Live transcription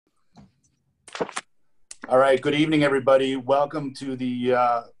All right, good evening, everybody. Welcome to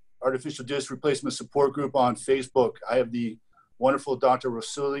the Artificial Disc Replacement Support Group on Facebook. I have the wonderful Dr.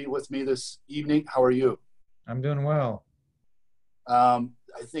 Rasouli with me this evening. How are you? I'm doing well. I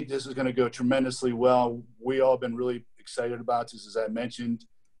think this is going to go tremendously well. We all have been really excited about this, as I mentioned.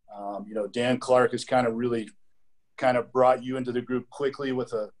 Dan Clark has really brought you into the group quickly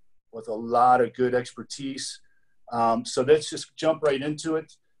with a lot of good expertise. So let's just jump right into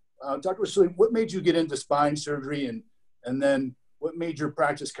it. Dr. Rasouli, what made you get into spine surgery, and then what made your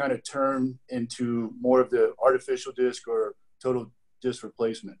practice kind of turn into more of the artificial disc or total disc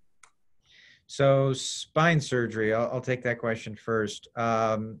replacement? So spine surgery, I'll take that question first.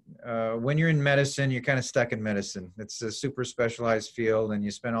 When you're in medicine, you're kind of stuck in medicine. It's a super specialized field, and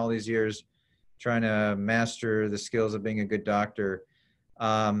you spend all these years trying to master the skills of being a good doctor.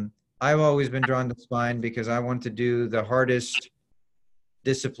 I've always been drawn to spine because I want to do the hardest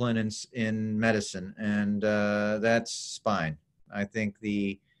discipline in medicine, and that's spine. I think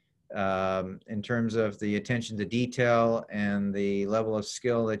in terms of the attention to detail and the level of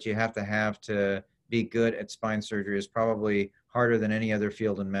skill that you have to be good at spine surgery is probably harder than any other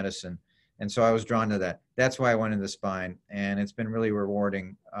field in medicine. And so I was drawn to that. That's why I went into spine, and it's been really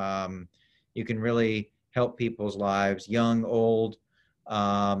rewarding. You can really help people's lives, young, old,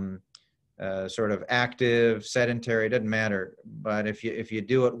 sort of active, sedentary, it doesn't matter. But if you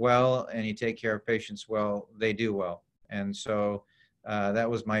do it well and you take care of patients well, they do well. And so that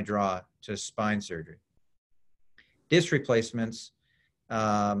was my draw to spine surgery. Disc replacements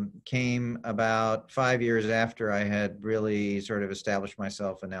came about 5 years after I had really sort of established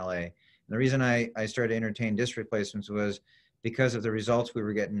myself in LA. And the reason I started to entertain disc replacements was because of the results we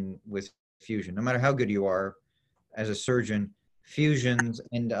were getting with fusion. No matter how good you are as a surgeon, fusions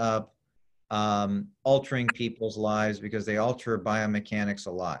end up altering people's lives because they alter biomechanics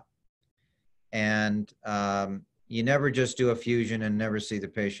a lot. And you never just do a fusion and never see the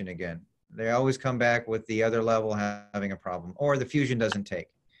patient again. They always come back with the other level having a problem, or the fusion doesn't take.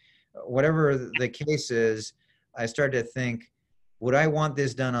 Whatever the case is, I started to think, would I want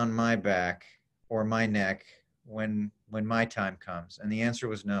this done on my back or my neck when my time comes? And the answer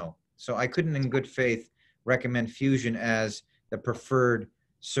was no. So I couldn't in good faith recommend fusion as the preferred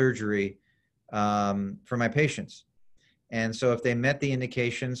surgery for my patients. And so if they met the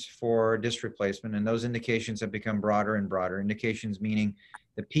indications for disc replacement, and those indications have become broader and broader, indications meaning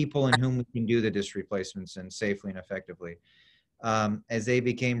the people in whom we can do the disc replacements and safely and effectively. As they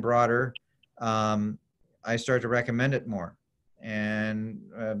became broader, I started to recommend it more. And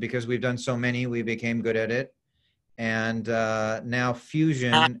because we've done so many, we became good at it. And now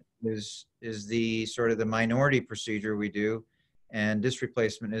fusion is the sort of the minority procedure we do, and disc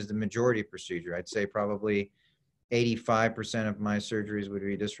replacement is the majority procedure. I'd say probably 85% of my surgeries would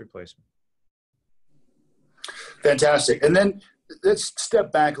be disc replacement. Fantastic. And then let's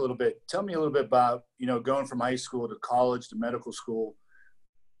step back a little bit. Tell me a little bit about, going from high school to college to medical school.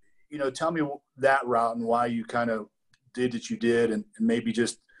 Tell me that route and why you kind of did what you did, and maybe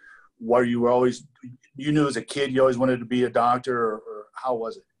just why you were always, you knew as a kid you always wanted to be a doctor, or how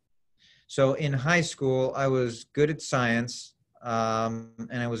was it? So in high school, I was good at science, and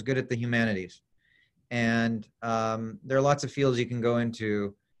I was good at the humanities. And there are lots of fields you can go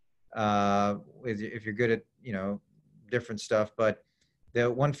into if you're good at, different stuff. But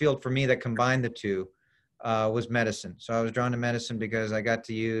the one field for me that combined the two was medicine. So I was drawn to medicine because I got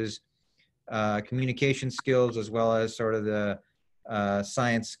to use communication skills as well as sort of the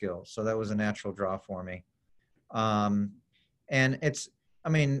science skills. So that was a natural draw for me. And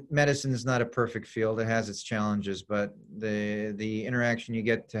medicine is not a perfect field. It has its challenges, but the interaction you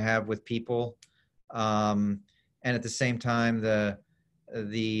get to have with people, and at the same time, the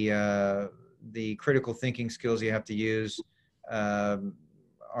critical thinking skills you have to use I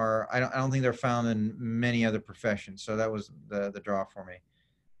don't think they're found in many other professions. So that was the draw for me.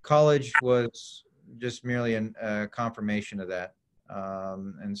 College was just merely a confirmation of that.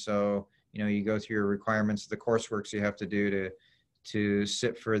 And so, you go through your requirements, the courseworks you have to do to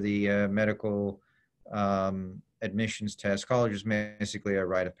sit for the medical admissions test. College is basically a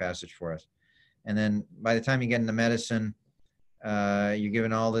rite of passage for us. And then by the time you get into medicine, you're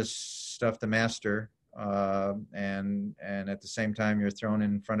given all this stuff to master, and at the same time you're thrown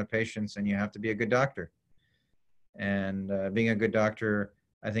in front of patients, and you have to be a good doctor. And being a good doctor,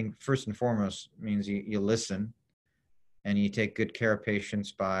 I think first and foremost means you listen, and you take good care of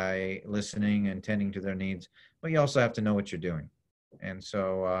patients by listening and tending to their needs. But you also have to know what you're doing. And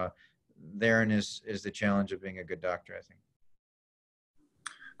so therein is the challenge of being a good doctor, I think.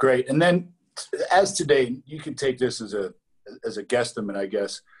 Great. And then as today, you can take this as a guesstimate, I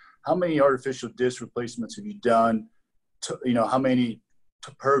guess. how many artificial disc replacements have you done? How many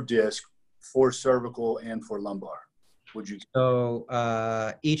per disc for cervical and for lumbar? Would you?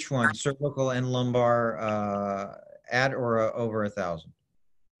 So each one, cervical and lumbar, at or over 1,000.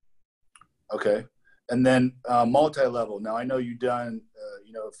 Okay. And then multi-level. Now I know you've done,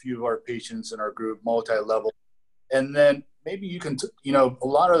 a few of our patients in our group multi-level, and then maybe you can, a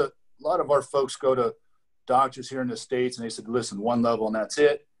lot of our folks go to doctors here in the States and they said, listen, one level and that's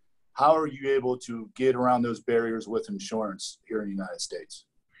it. How are you able to get around those barriers with insurance here in the United States?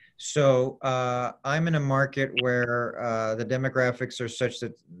 So I'm in a market where the demographics are such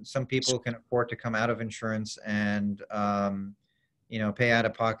that some people can afford to come out of insurance and pay out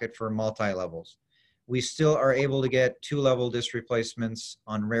of pocket for multi-levels. We still are able to get 2-level disc replacements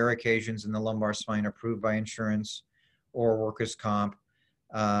on rare occasions in the lumbar spine approved by insurance or workers' comp.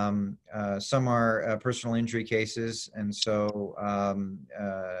 Some are personal injury cases, and so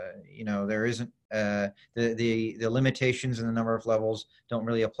there isn't the limitations in the number of levels don't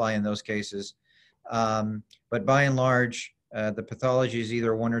really apply in those cases. But by and large, the pathology is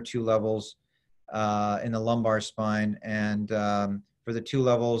either 1 or 2 levels in the lumbar spine, and for the 2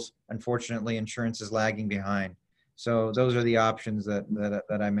 levels, unfortunately, insurance is lagging behind. So those are the options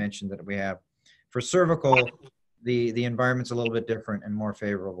that I mentioned that we have. For cervical, the environment's a little bit different and more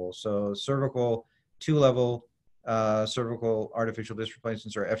favorable. So cervical, 2-level cervical artificial disc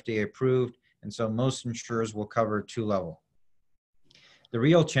replacements are FDA approved, and so most insurers will cover 2-level. The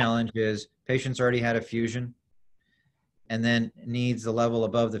real challenge is patients already had a fusion and then needs the level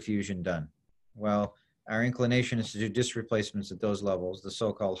above the fusion done. Well, our inclination is to do disc replacements at those levels, the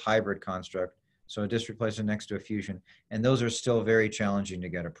so-called hybrid construct, so a disc replacement next to a fusion, and those are still very challenging to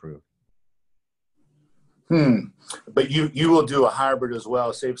get approved. But you will do a hybrid as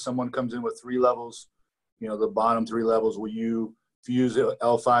well. Say if someone comes in with 3 levels, the bottom 3 levels, will you fuse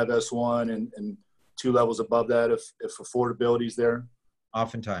L5, S1 and 2 levels above that if affordability is there?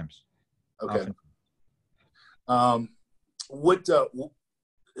 Oftentimes. Okay.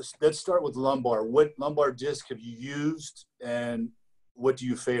 Let's start with lumbar. What lumbar disc have you used and what do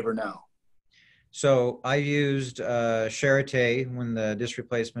you favor now? So I used Charité when the disc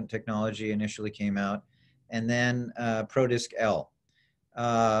replacement technology initially came out, and then ProDisc L.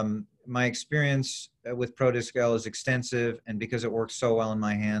 My experience with ProDisc L is extensive, and because it works so well in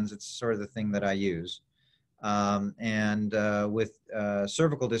my hands, it's sort of the thing that I use. With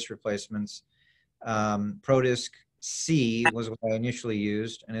cervical disc replacements, ProDisc C was what I initially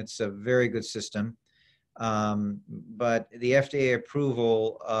used, and it's a very good system. But the FDA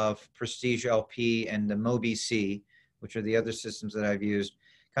approval of Prestige LP and the Mobi C, which are the other systems that I've used,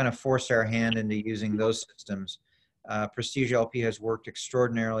 kind of forced our hand into using those systems. Prestige LP has worked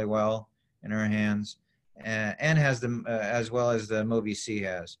extraordinarily well in our hands, and has them as well as the Mobi C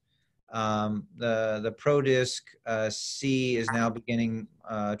has. The ProDisc C is now beginning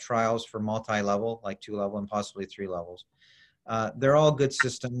trials for multi-level, like 2-level and possibly 3 levels. They're all good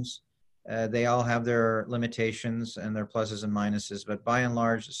systems. They all have their limitations and their pluses and minuses, but by and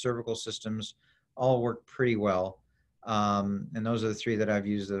large, the cervical systems all work pretty well. And those are the 3 that I've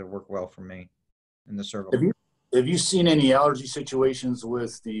used that have worked well for me in the cervical. Have you seen any allergy situations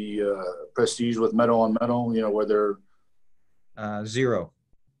with the Prestige with metal on metal, where they're... Zero.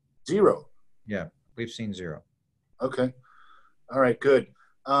 Zero? Yeah, we've seen 0. Okay. All right, good.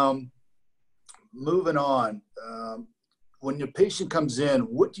 Moving on. When your patient comes in,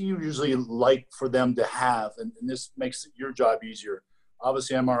 what do you usually like for them to have? And this makes your job easier.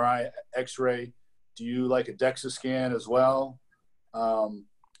 Obviously, MRI, X-ray. Do you like a DEXA scan as well?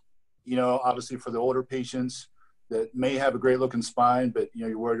 Obviously for the older patients that may have a great looking spine, but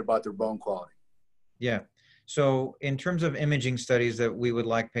you're worried about their bone quality. Yeah. So in terms of imaging studies that we would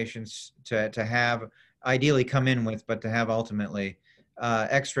like patients to have, ideally come in with, but to have ultimately,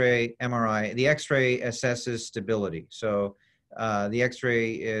 X-ray, MRI. The X-ray assesses stability. So the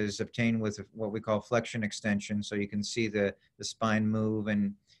X-ray is obtained with what we call flexion extension. So you can see the spine move,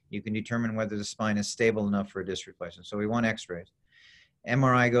 and you can determine whether the spine is stable enough for a disc replacement. So we want X-rays.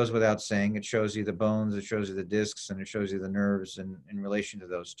 MRI goes without saying. It shows you the bones, it shows you the discs, and it shows you the nerves in relation to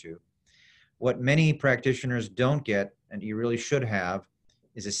those 2. What many practitioners don't get, and you really should have,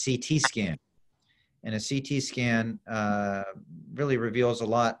 is a CT scan. And a CT scan really reveals a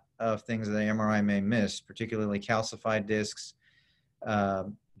lot of things that the MRI may miss, particularly calcified discs,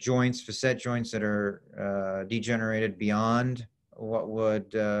 joints, facet joints that are degenerated beyond what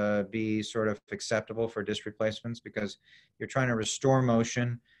would be sort of acceptable for disc replacements, because you're trying to restore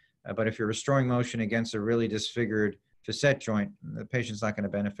motion. But if you're restoring motion against a really disfigured facet joint, the patient's not going to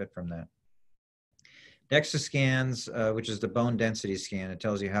benefit from that. DEXA scans, which is the bone density scan, it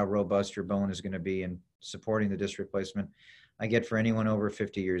tells you how robust your bone is going to be in supporting the disc replacement. I get for anyone over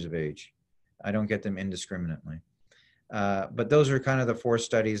 50 years of age. I don't get them indiscriminately. But those are kind of the 4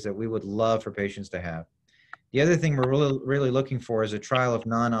 studies that we would love for patients to have. The other thing we're really looking for is a trial of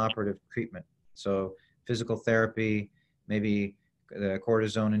non-operative treatment. So physical therapy, maybe the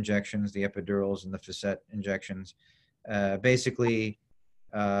cortisone injections, the epidurals, and the facet injections. Basically,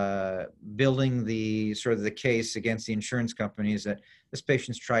 building the sort of the case against the insurance companies that this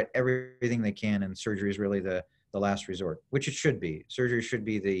patient's tried everything they can, and surgery is really the last resort, which it should be. Surgery should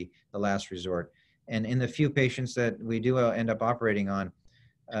be the last resort. And in the few patients that we do end up operating on,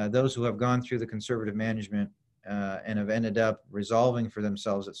 those who have gone through the conservative management and have ended up resolving for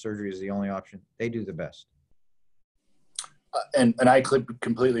themselves that surgery is the only option, they do the best. And I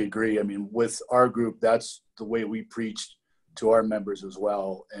completely agree. I mean, with our group, that's the way we preach to our members as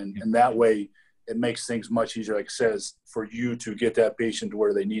well. And that way it makes things much easier, like it says, for you to get that patient to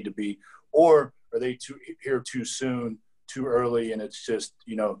where they need to be, or are they here too soon, too early, and it's just,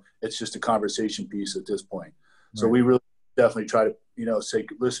 you know, it's just a conversation piece at this point. Right. So we really definitely try to, you know, say,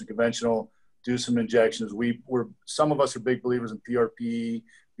 listen, conventional, do some injections. Some of us are big believers in PRP,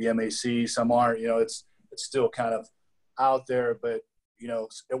 BMAC, some aren't, you know, it's still kind of out there, but you know,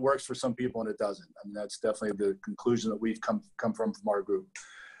 it works for some people and it doesn't. I mean, that's definitely the conclusion that we've come from our group.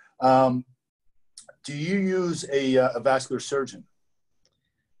 Do you use a vascular surgeon?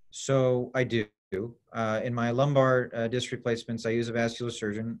 So I do. In my lumbar disc replacements, I use a vascular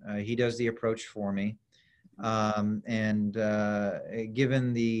surgeon. He does the approach for me. And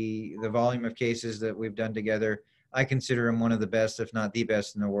given the volume of cases that we've done together, I consider him one of the best, if not the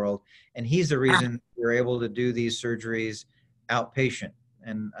best in the world. And he's the reason we're able to do these surgeries outpatient.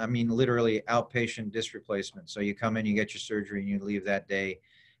 And I mean, literally outpatient disc replacement. So you come in, you get your surgery, and you leave that day.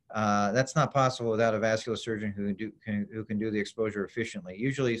 That's not possible without a vascular surgeon who can do the exposure efficiently.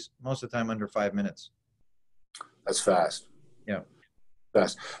 Usually, most of the time, under 5 minutes. That's fast. Yeah.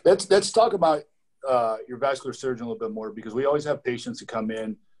 Fast. Let's talk about your vascular surgeon a little bit more, because we always have patients that come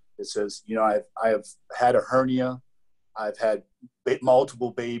in that says, you know, I have had a hernia, I've had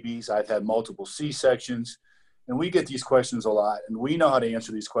multiple babies, I've had multiple C-sections, and we get these questions a lot, and we know how to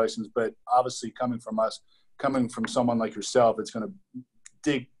answer these questions. But obviously, coming from someone like yourself, it's going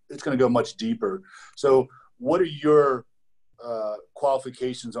to go much deeper. So what are your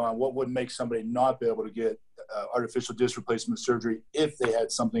qualifications on what would make somebody not be able to get artificial disc replacement surgery if they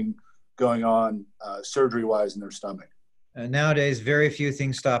had something going on surgery-wise in their stomach? Nowadays, very few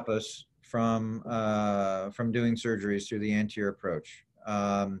things stop us from doing surgeries through the anterior approach.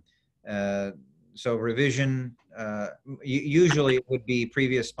 So revision, usually it would be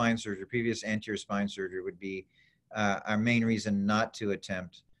previous spine surgery, previous anterior spine surgery would be our main reason not to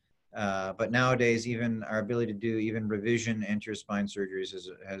attempt. But nowadays, even our ability to do even revision anterior spine surgeries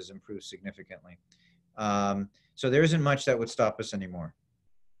has improved significantly. So there isn't much that would stop us anymore.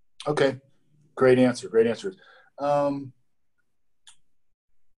 Okay, great answer. Great answer.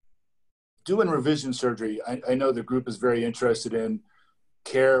 Doing revision surgery, I know the group is very interested in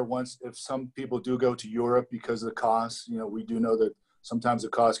care if some people do go to Europe because of the cost. You know, we do know that sometimes the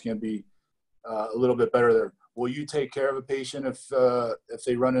cost can be a little bit better there. Will you take care of a patient if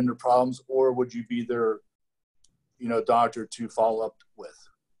they run into problems, or would you be their, you know, doctor to follow up with?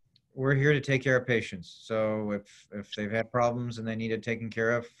 We're here to take care of patients. So if they've had problems and they need it taken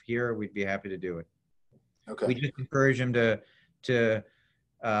care of here, we'd be happy to do it. Okay. We just encourage them to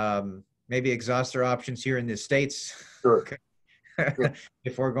maybe exhaust their options here in the States. Sure. Sure.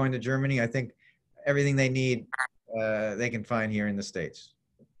 Before going to Germany. I think everything they need, they can find here in the States.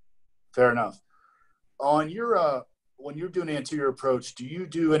 Fair enough. On your when you're doing anterior approach, do you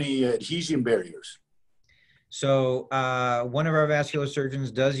do any adhesion barriers? So one of our vascular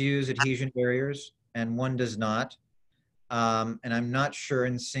surgeons does use adhesion barriers and one does not. And I'm not sure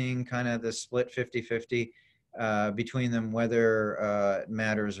in seeing kind of the split 50-50 between them, whether it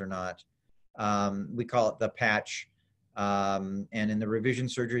matters or not. We call it the patch. And in the revision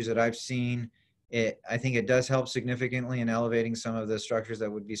surgeries that I've seen, I think it does help significantly in elevating some of the structures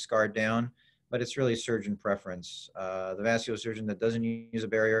that would be scarred down, but it's really surgeon preference. The vascular surgeon that doesn't use a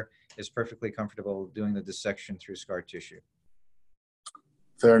barrier is perfectly comfortable doing the dissection through scar tissue.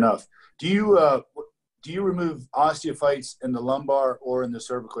 Fair enough. Do you remove osteophytes in the lumbar or in the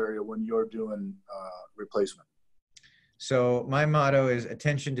cervical area when you're doing replacement? So my motto is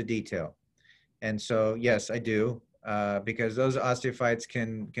attention to detail. And so, yes, I do. Because those osteophytes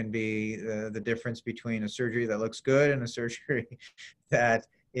can be the difference between a surgery that looks good and a surgery that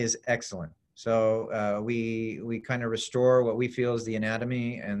is excellent. So we kind of restore what we feel is the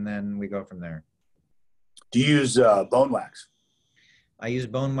anatomy, and then we go from there. Do you use bone wax? I use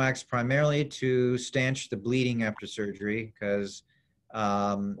bone wax primarily to stanch the bleeding after surgery because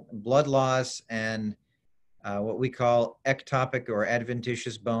blood loss and what we call ectopic or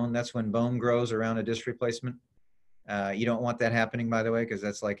adventitious bone, that's when bone grows around a disc replacement. You don't want that happening, by the way, because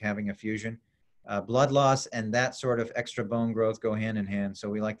that's like having a fusion. Blood loss and that sort of extra bone growth go hand in hand. So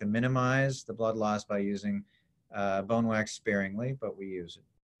we like to minimize the blood loss by using bone wax sparingly, but we use it.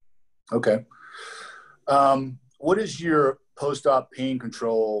 Okay. What is your post-op pain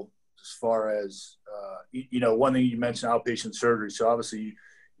control as far as, one thing you mentioned, outpatient surgery. So obviously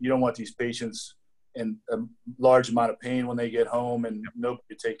you don't want these patients in a large amount of pain when they get home and nobody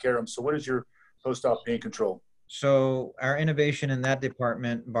to take care of them. So what is your post-op pain control? So our innovation in that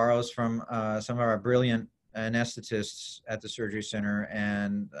department borrows from some of our brilliant anesthetists at the surgery center,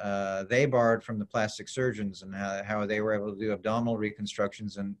 and they borrowed from the plastic surgeons and how they were able to do abdominal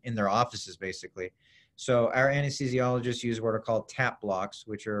reconstructions in their offices, basically. So our anesthesiologists use what are called tap blocks,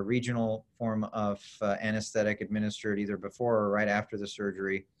 which are a regional form of anesthetic administered either before or right after the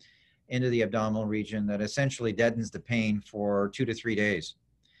surgery into the abdominal region that essentially deadens the pain for 2 to 3 days.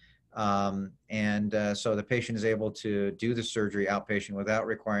 So the patient is able to do the surgery outpatient without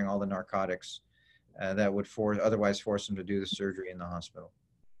requiring all the narcotics that would otherwise force them to do the surgery in the hospital.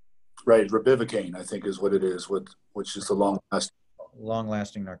 Right, ropivacaine, I think, is what it is, which is the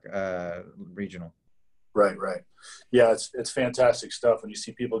long-lasting regional. Right. Yeah, it's fantastic stuff when you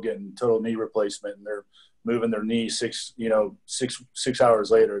see people getting total knee replacement and they're moving their knee six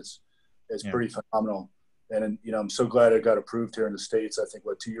hours later. It's pretty phenomenal. And, I'm so glad it got approved here in the States, I think,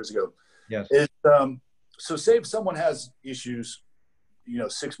 2 years ago. Yes. So say if someone has issues,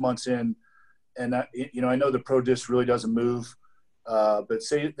 6 months in, and, I know the pro disc really doesn't move, but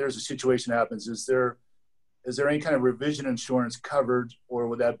say there's a situation happens, is there any kind of revision insurance covered, or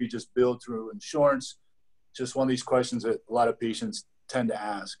would that be just billed through insurance? Just one of these questions that a lot of patients tend to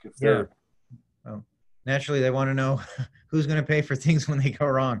ask. Well, naturally, they want to know who's going to pay for things when they go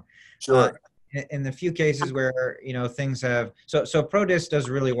wrong. Sure. In the few cases where things have so ProDisc does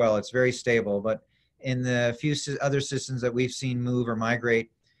really well, it's very stable. But in the few other systems that we've seen move or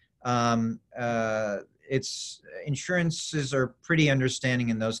migrate, it's insurances are pretty understanding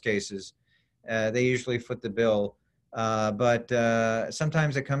in those cases. They usually foot the bill, but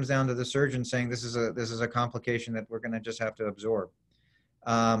sometimes it comes down to the surgeon saying this is a complication that we're going to just have to absorb.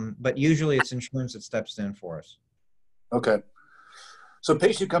 But usually it's insurance that steps in for us. Okay. So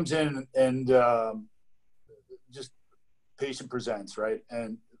patient comes in and just patient presents, right?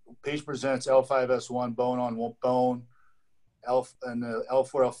 And patient presents L5-S1, bone on bone, and the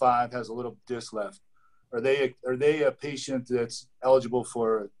L4, L5 has a little disc left. Are they a patient that's eligible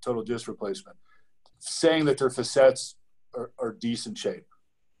for a total disc replacement? Saying that their facets are decent shape.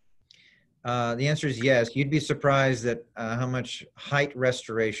 The answer is yes. You'd be surprised at how much height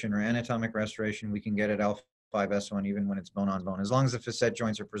restoration or anatomic restoration we can get at L5-S1 even when it's bone on bone, as long as the facet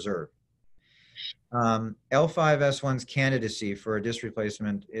joints are preserved. L5-S1's candidacy for a disc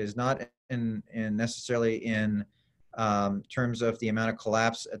replacement is not necessarily in terms of the amount of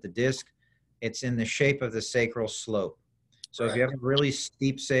collapse at the disc. It's in the shape of the sacral slope. So if you have a really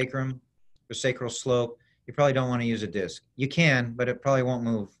steep sacrum or sacral slope, you probably don't want to use a disc. You can, but it probably won't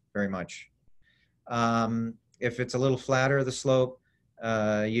move very much. If it's a little flatter, the slope,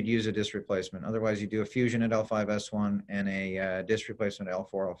 you'd use a disc replacement. Otherwise, you do a fusion at L5-S1 and a disc replacement at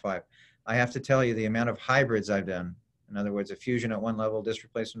L4, L5. I have to tell you the amount of hybrids I've done, in other words, a fusion at one level, disc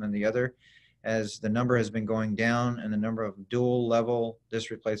replacement on the other, as the number has been going down and the number of dual level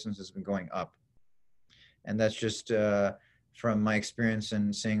disc replacements has been going up. And that's just from my experience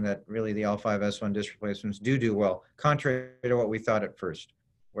in seeing that really the L5-S1 disc replacements do well, contrary to what we thought at first,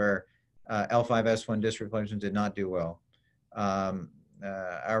 where L5-S1 disc replacements did not do well.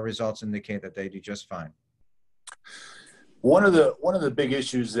 Our results indicate that they do just fine. One of the big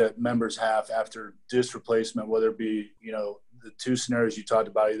issues that members have after disc replacement, whether it be the two scenarios you talked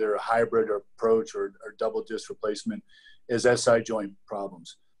about, either a hybrid or approach or double disc replacement, is SI joint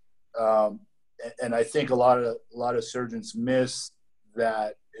problems. And I think a lot of surgeons miss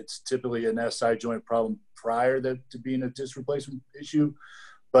that it's typically an SI joint problem prior to being a disc replacement issue,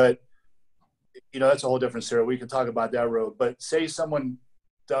 but that's a whole different story. We can talk about that road. But say someone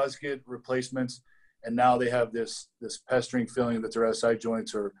does get replacements and now they have this pestering feeling that their SI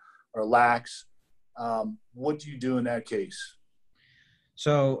joints are lax. What do you do in that case?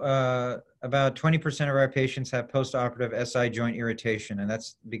 So about 20% of our patients have postoperative SI joint irritation, and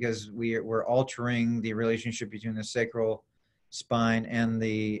that's because we're altering the relationship between the sacral spine and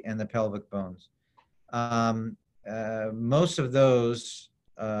the pelvic bones. Most of those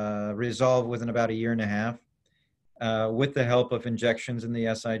resolve within about 1.5 years. with the help of injections in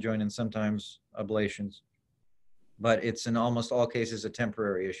the SI joint and sometimes ablations. But it's in almost all cases a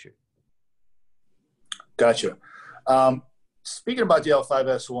temporary issue. Gotcha. Speaking about the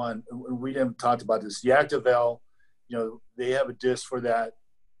L5S1, we didn't talk about this. The Active L, you know, they have a disc for that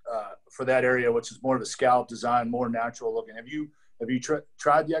area, which is more of a scalp design, more natural looking. Have you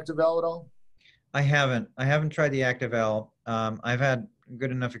tried the Active L at all? I haven't. I haven't tried the Active L. I've had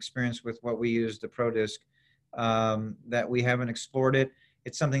good enough experience with what we use, the Pro Disc, that we haven't explored it.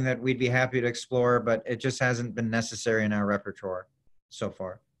 It's something that we'd be happy to explore, but it just hasn't been necessary in our repertoire so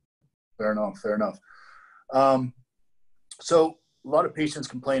far. Fair enough. Fair enough. So a lot of patients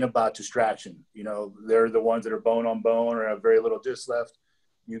complain about distraction. You know, they're the ones that are bone on bone or have very little disc left.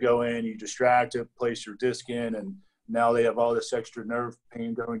 You go in, you distract it, place your disc in, and now they have all this extra nerve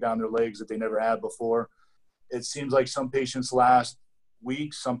pain going down their legs that they never had before. It seems like some patients last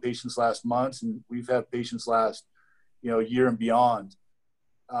weeks, some patients last months, and we've had patients last, you know, a year and beyond.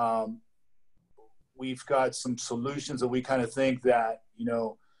 We've got some solutions that we kind of think that, you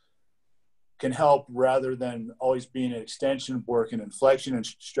know, can help rather than always being an extension, working in flexion and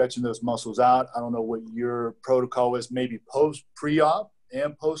stretching those muscles out. I don't know what your protocol is, maybe pre-op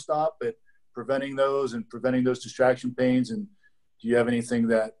and post-op, but preventing those distraction pains. And do you have anything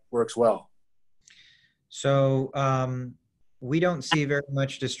that works well? So we don't see very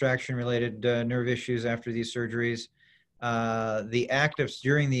much distraction-related nerve issues after these surgeries. The actives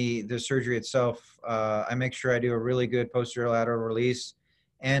during the surgery itself, I make sure I do a really good posterior lateral release,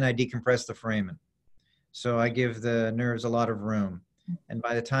 and I decompress the foramen. So I give the nerves a lot of room. And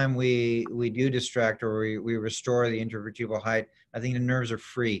by the time we do distract or we restore the intervertebral height, I think the nerves are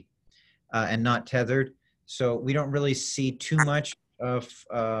free and not tethered. So we don't really see too much of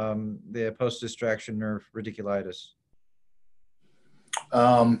the post-distraction nerve radiculitis.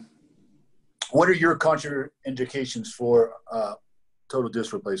 What are your contraindications for total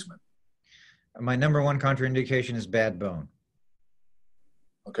disc replacement? My number one contraindication is bad bone.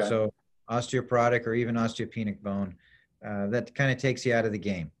 Okay. So osteoporotic or even osteopenic bone, that kind of takes you out of the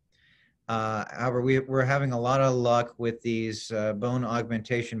game. However, we're having a lot of luck with these bone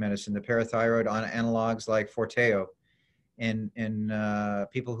augmentation medicine, the parathyroid analogs like Forteo, and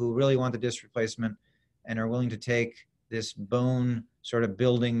people who really want the disc replacement and are willing to take this bone sort of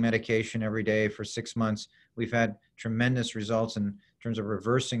building medication every day for 6 months. We've had tremendous results in terms of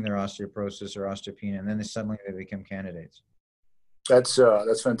reversing their osteoporosis or osteopenia, and then suddenly they become candidates. That's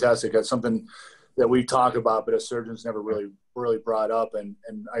fantastic. That's something that we talk about, but as surgeons never really brought up. And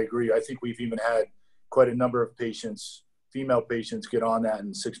I agree. I think we've even had quite a number of patients, female patients, get on that,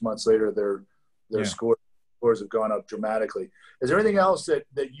 and 6 months later, their scores have gone up dramatically. Is there anything else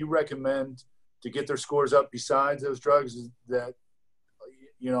that you recommend to get their scores up besides those drugs that,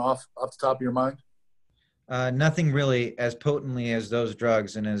 you know, off the top of your mind? Nothing really as potently as those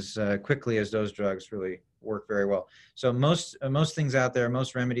drugs and as quickly as those drugs really work very well. So most things out there,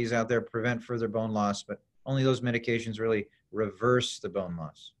 most remedies out there prevent further bone loss, but only those medications really reverse the bone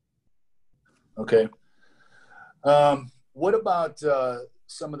loss. Okay. What about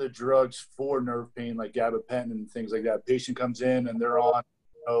some of the drugs for nerve pain, like gabapentin and things like that? Patient comes in and they're on,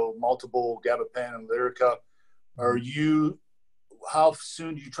 you know, multiple gabapentin and Lyrica. How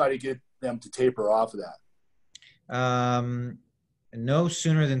soon do you try to get them to taper off of that? No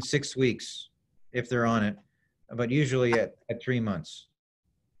sooner than 6 weeks if they're on it, but usually at 3 months.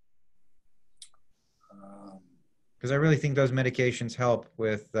 Because I really think those medications help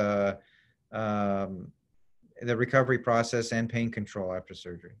with the recovery process and pain control after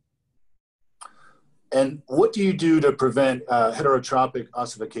surgery. And what do you do to prevent heterotropic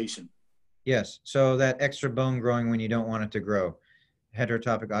ossification? Yes, so that extra bone growing when you don't want it to grow,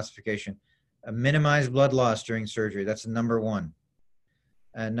 heterotopic ossification. Minimize blood loss during surgery. That's number one.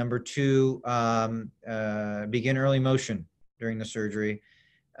 Number two, begin early motion during the surgery,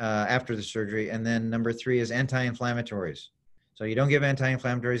 after the surgery. And then number three is anti-inflammatories. So you don't give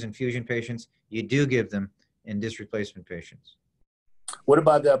anti-inflammatories in fusion patients. You do give them in disc replacement patients. What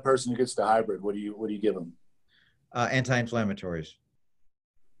about that person who gets the hybrid? What do you give them? Anti-inflammatories.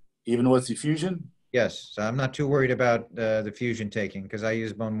 Even with the fusion? Yes. So I'm not too worried about the fusion taking because I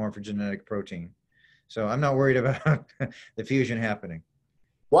use bone morphogenetic protein. So I'm not worried about the fusion happening.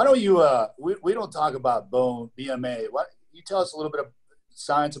 Why don't you, we don't talk about bone, BMA. What, you tell us a little bit of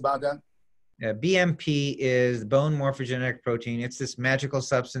science about that? Yeah, BMP is bone morphogenetic protein. It's this magical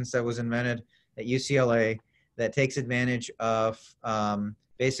substance that was invented at UCLA that takes advantage of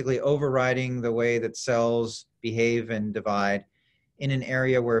basically overriding the way that cells behave and divide in an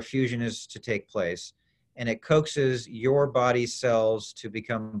area where fusion is to take place. And it coaxes your body's cells to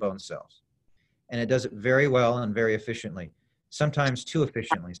become bone cells. and it does it very well and very efficiently, sometimes too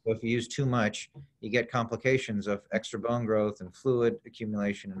efficiently. So if you use too much, you get complications of extra bone growth and fluid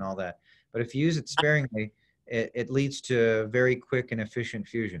accumulation and all that. But if you use it sparingly, it leads to very quick and efficient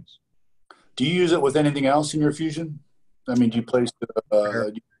fusions. Do you use it with anything else in your fusion? I mean, do you place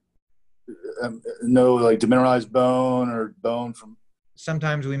no like demineralized bone or bone from?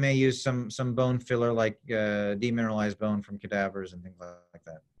 Sometimes we may use some bone filler, like demineralized bone from cadavers and things like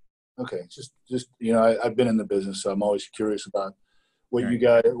that. Okay, just you know, I've been in the business, so I'm always curious about what Right. you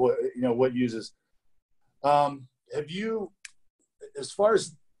got, what uses. Have you, as far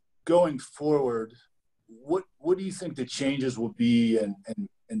as going forward, what do you think the changes will be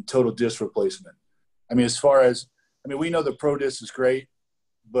in total disc replacement? I mean, as far as, I mean, we know the Pro Disc is great,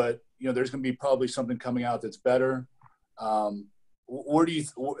 but you know, there's going to be probably something coming out that's better. Where do you,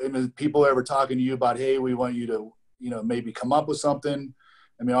 I mean, people ever talking to you about, hey, we want you to, you know, maybe come up with something?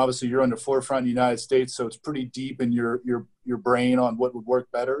 I mean, obviously you're on the forefront in the United States, so it's pretty deep in your brain on what would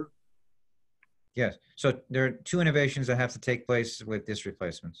work better. Yes. So there are two innovations that have to take place with disc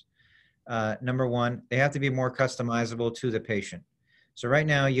replacements. Number one, they have to be more customizable to the patient. So right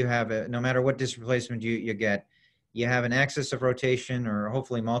now you have, no matter what disc replacement you get, you have an axis of rotation or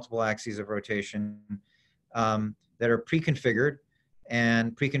hopefully multiple axes of rotation that are pre-configured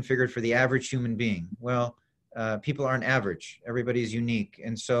and pre-configured for the average human being. Well, people aren't average. Everybody's unique.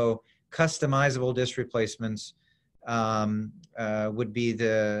 And so customizable disc replacements would be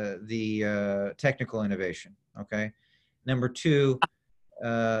the technical innovation, okay? Number two,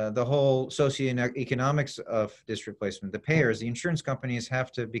 the whole socioeconomics of disc replacement. The payers, the insurance companies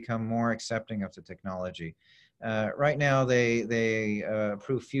have to become more accepting of the technology. Right now, they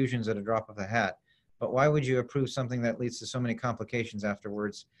approve fusions at a drop of a hat. But why would you approve something that leads to so many complications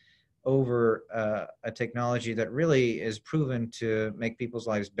afterwards over a technology that really is proven to make people's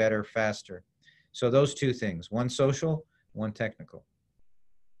lives better, faster? So those two things, one social, one technical.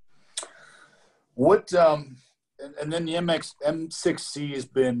 What, and then the M6C has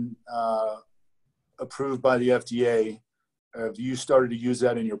been approved by the FDA. Have you started to use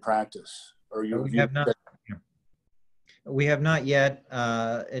that in your practice? Or you We have not. We have not yet.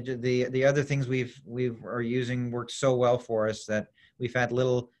 The other things we are using work so well for us that we've had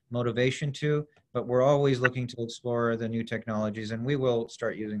little motivation to, but we're always looking to explore the new technologies, and we will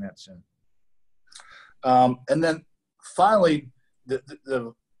start using that soon. And then finally,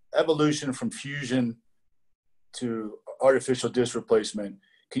 the evolution from fusion to artificial disc replacement.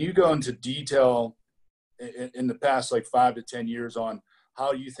 Can you go into detail in the past like 5 to 10 years on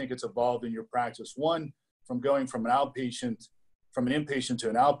how you think it's evolved in your practice? One, from going from an inpatient to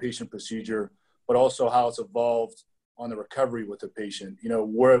an outpatient procedure, but also how it's evolved on the recovery with the patient. You know,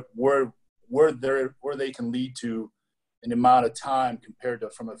 where they can lead to an amount of time compared to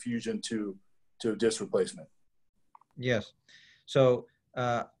from a fusion to a disc replacement. Yes. So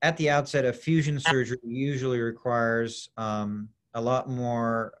at the outset, a fusion surgery usually requires a lot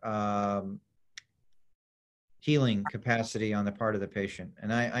more healing capacity on the part of the patient.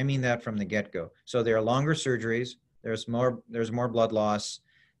 And I mean that from the get-go. So there are longer surgeries, there's more blood loss,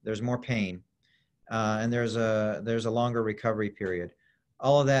 there's more pain, and there's a longer recovery period.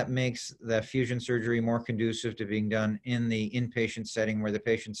 All of that makes the fusion surgery more conducive to being done in the inpatient setting where the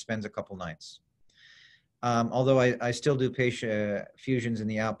patient spends a couple nights. Although I still do fusions in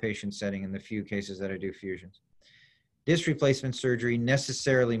the outpatient setting in the few cases that I do fusions. Disc replacement surgery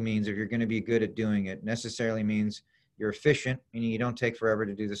necessarily means, if you're going to be good at doing it, necessarily means you're efficient, meaning you don't take forever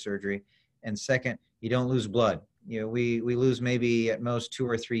to do the surgery. And second, you don't lose blood. You know, we lose maybe at most 2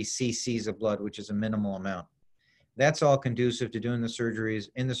 or 3 cc's of blood, which is a minimal amount. That's all conducive to doing the surgeries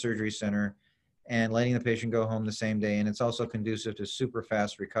in the surgery center and letting the patient go home the same day. And it's also conducive to super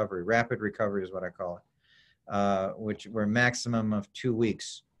fast recovery. Rapid recovery is what I call it, which we're maximum of 2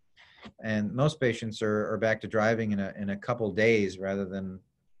 weeks. And most patients are back to driving in a couple days rather than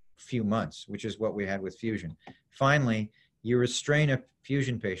a few months, which is what we had with fusion. Finally, you restrain a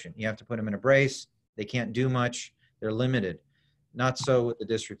fusion patient. You have to put them in a brace. They can't do much. They're limited. Not so with the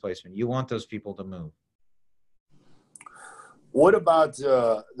disc replacement. You want those people to move. What about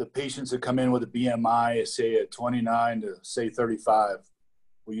the patients that come in with a BMI, say at 29 to say 35?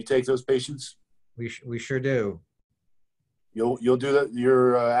 Will you take those patients? We sure do. You'll do that.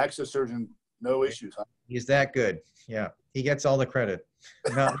 Your access surgeon, no issues, huh? He's that good. Yeah, he gets all the credit.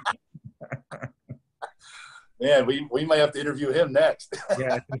 No. Yeah, we might have to interview him next.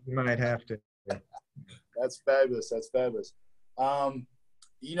 Yeah, I think we might have to. Yeah. That's fabulous. That's fabulous.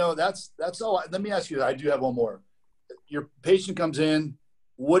 You know, that's all. Let me ask you, I do have one more. Your patient comes in,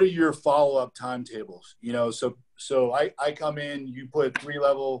 what are your follow-up timetables? You know, so I come in, you put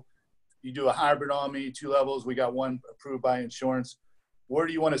 3-level you do a hybrid on me, 2 levels. We got 1 approved by insurance. Where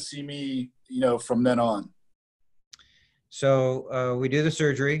do you want to see me, from then on? So we do the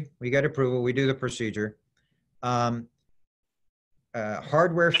surgery, we get approval, we do the procedure.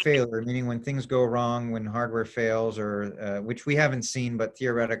 Hardware failure, meaning when things go wrong, when hardware fails, or which we haven't seen, but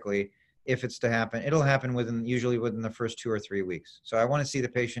theoretically, if it's to happen, it'll happen usually within the first 2 or 3 weeks. So I want to see the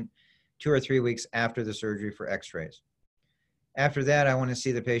patient 2 or 3 weeks after the surgery for x-rays. After that, I want to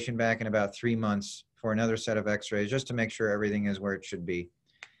see the patient back in about 3 months for another set of x-rays, just to make sure everything is where it should be.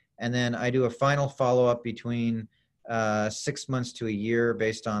 And then I do a final follow-up between 6 months to a year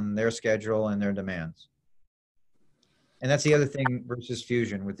based on their schedule and their demands. And that's the other thing versus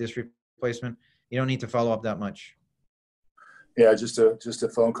fusion. With this replacement, you don't need to follow up that much. Yeah, just a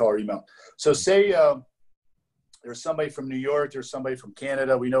phone call or email. So say there's somebody from New York, there's somebody from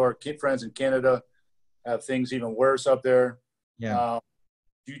Canada. We know our friends in Canada have things even worse up there. Yeah.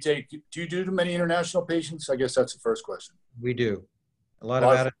 Do you do many international patients? I guess that's the first question. We do. A lot of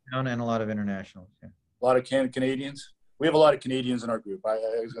out of town and a lot of international. Yeah. A lot of Canadians. We have a lot of Canadians in our group. I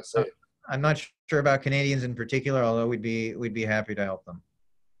was gonna say. I'm not sure about Canadians in particular, although we'd be happy to help them.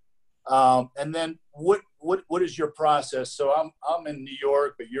 And then what is your process? So I'm in New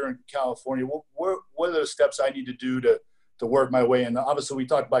York, but you're in California. What are the steps I need to do to work my way in? Obviously, we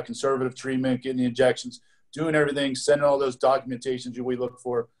talked about conservative treatment, getting the injections, doing everything, sending all those documentations we look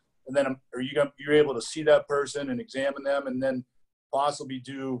for, and then you're able to see that person and examine them, and then possibly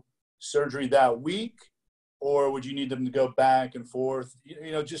do surgery that week, or would you need them to go back and forth?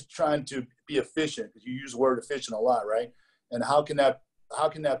 Just trying to be efficient, because you use the word efficient a lot, right? And how can that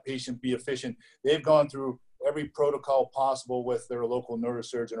patient be efficient? They've gone through every protocol possible with their local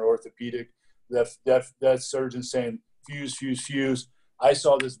neurosurgeon or orthopedic. That surgeon saying fuse. I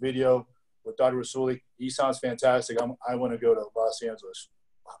saw this video with Dr. Rasouli. He sounds fantastic. I want to go to Los Angeles.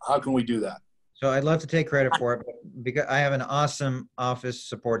 How can we do that? So I'd love to take credit for it, because I have an awesome office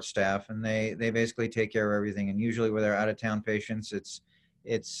support staff, and they basically take care of everything. And usually with our out-of-town patients,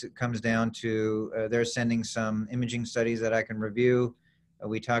 it comes down to they're sending some imaging studies that I can review.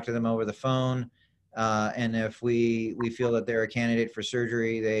 We talk to them over the phone, and if we feel that they're a candidate for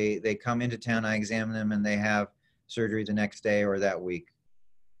surgery, they come into town, I examine them, and they have surgery the next day or that week.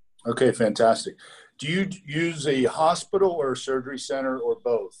 Okay, fantastic. Do you use a hospital or a surgery center or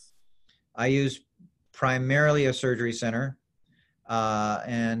both? I use primarily a surgery center,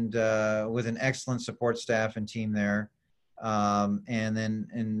 and with an excellent support staff and team there. And then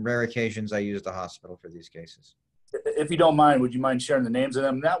in rare occasions, I use the hospital for these cases. If you don't mind, would you mind sharing the names of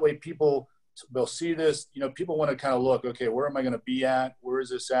them? That way they'll see this. People want to kind of look, okay, where am I going to be at? Where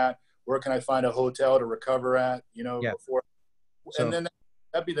is this at? Where can I find a hotel to recover at, Yeah. before? And then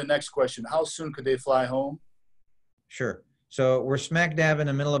that'd be the next question. How soon could they fly home? Sure. So we're smack dab in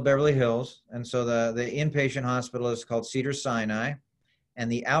the middle of Beverly Hills. And so the inpatient hospital is called Cedars-Sinai,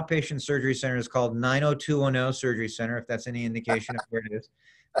 and the outpatient surgery center is called 90210 Surgery Center, if that's any indication of where it is.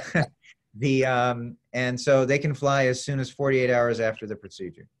 And so they can fly as soon as 48 hours after the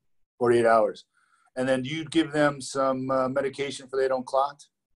procedure. 48 hours. And then do you give them some medication for they don't clot?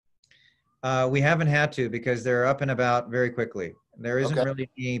 We haven't had to, because they're up and about very quickly. There isn't really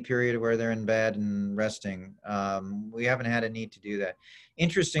any period where they're in bed and resting. We haven't had a need to do that.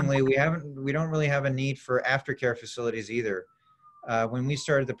 Interestingly, we don't really have a need for aftercare facilities either. When we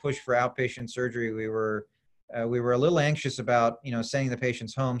started to push for outpatient surgery, we were a little anxious about sending the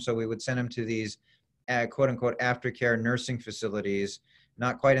patients home, so we would send them to these quote unquote aftercare nursing facilities,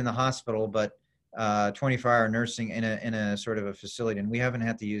 not quite in the hospital, but 24-hour nursing in a sort of a facility, and we haven't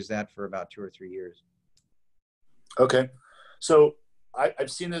had to use that for about 2 or 3 years. Okay. So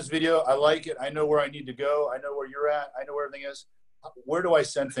I've seen this video. I like it. I know where I need to go. I know where you're at. I know where everything is. Where do I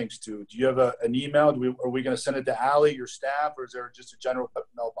send things to? Do you have an email? Are we going to send it to Allie, your staff, or is there just a general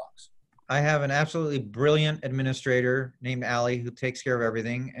mailbox? I have an absolutely brilliant administrator named Allie who takes care of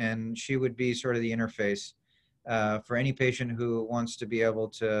everything, and she would be sort of the interface for any patient who wants to be able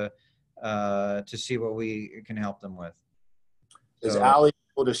to see what we can help them with. Is Allie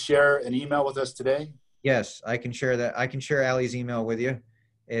able to share an email with us today? Yes, I can share that. I can share Allie's email with you.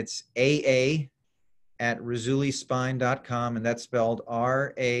 It's aa@rasoulispine.com, and that's spelled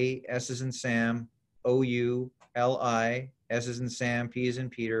R-A, S as in Sam, O-U-L-I, S as in Sam, P as in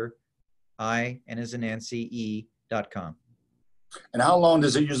Peter, I, N as in Nancy, E.com. And how long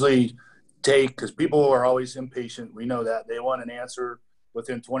does it usually take? Because people are always impatient. We know that. They want an answer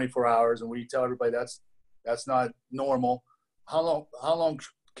within 24 hours, and we tell everybody that's not normal. How long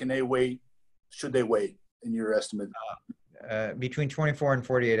can they wait? Should they wait, in your estimate? Between 24 and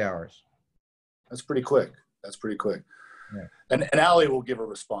 48 hours. That's pretty quick. That's pretty quick. Yeah. And Allie will give a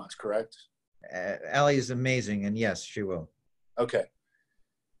response, correct? Allie is amazing, and yes, she will. Okay.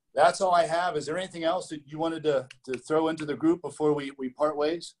 That's all I have. Is there anything else that you wanted to throw into the group before we part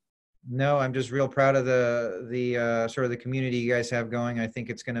ways? No, I'm just real proud of the sort of the community you guys have going. I think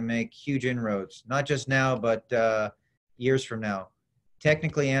it's going to make huge inroads, not just now, but years from now,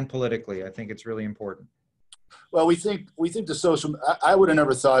 technically and politically. I think it's really important. Well, we think the social. I would have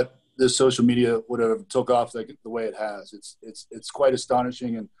never thought this social media would have took off like the way it has. It's quite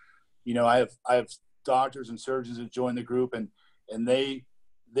astonishing, and you know, I have doctors and surgeons that join the group, and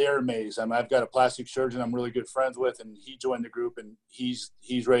they're amazed. I mean, I've got a plastic surgeon I'm really good friends with, and he joined the group, and he's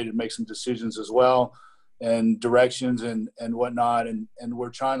ready to make some decisions as well, and directions and whatnot. And we're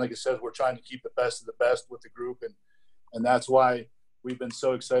trying, like I said, we're trying to keep the best of the best with the group, and that's why we've been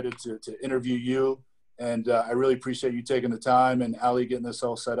so excited to interview you. And I really appreciate you taking the time and Ali getting this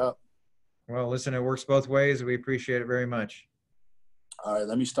all set up. Well, listen, it works both ways. We appreciate it very much. All right,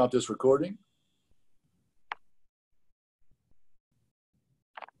 let me stop this recording.